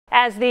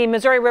As the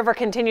Missouri River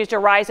continues to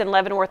rise in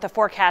Leavenworth, the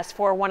forecast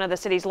for one of the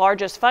city's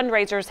largest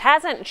fundraisers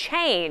hasn't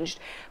changed.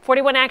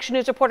 41 Action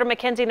News reporter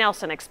Mackenzie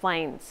Nelson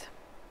explains.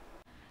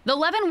 The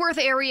Leavenworth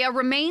area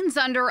remains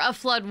under a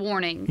flood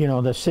warning. You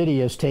know, the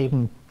city is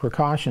taking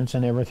precautions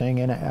and everything,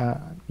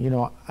 and you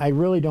know, I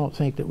really don't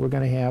think that we're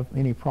going to have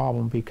any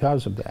problem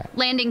because of that.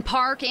 Landing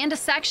Park and a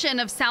section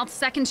of South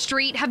 2nd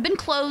Street have been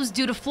closed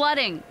due to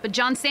flooding, but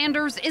John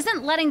Sanders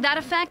isn't letting that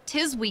affect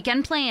his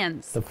weekend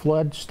plans. The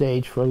flood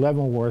stage for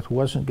Leavenworth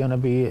wasn't going to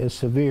be as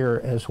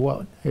severe as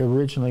what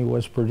originally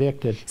was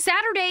predicted.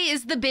 Saturday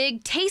is the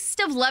big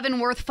Taste of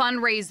Leavenworth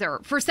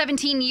fundraiser. For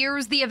 17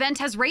 years, the event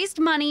has raised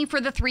money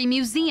for the 3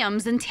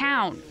 museums in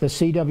town. The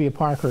C.W.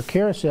 Parker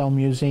Carousel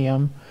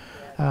Museum,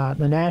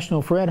 the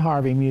National Fred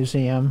Harvey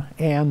Museum,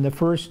 and the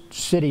First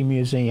City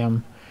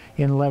Museum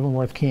in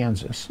Leavenworth,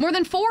 Kansas. More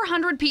than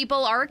 400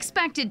 people are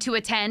expected to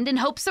attend in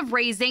hopes of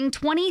raising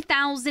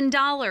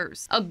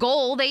 $20,000, a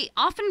goal they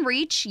often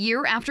reach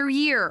year after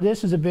year.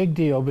 This is a big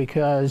deal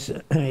because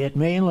it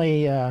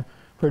mainly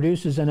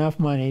produces enough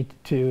money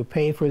to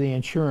pay for the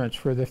insurance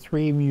for the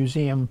 3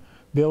 museum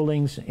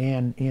buildings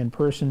and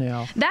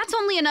personnel. That's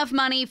only enough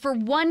money for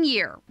 1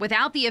 year.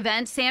 Without the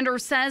event,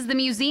 Sanders says the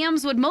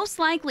museums would most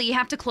likely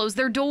have to close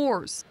their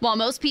doors. While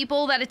most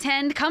people that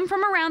attend come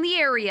from around the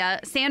area,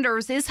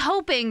 Sanders is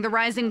hoping the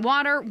rising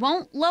water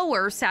won't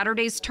lower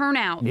Saturday's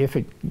turnout. If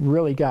it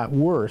really got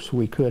worse,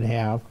 we could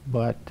have,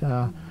 but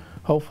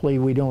hopefully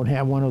we don't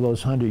have one of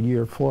those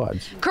 100-year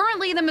floods.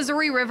 Currently, the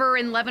Missouri River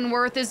in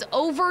Leavenworth is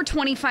over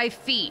 25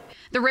 feet.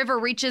 The river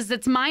reaches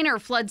its minor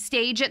flood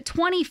stage at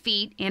 20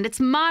 feet and its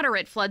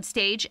moderate flood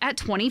stage at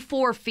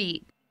 24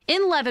 feet.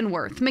 In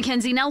Leavenworth,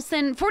 Mackenzie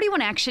Nelson,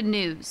 41 Action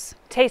News.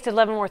 Taste of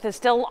Leavenworth is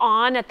still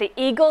on at the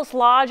Eagles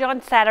Lodge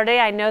on Saturday.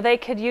 I know they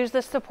could use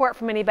the support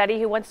from anybody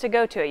who wants to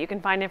go to it. You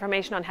can find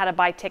information on how to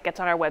buy tickets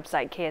on our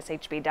website,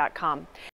 kshb.com.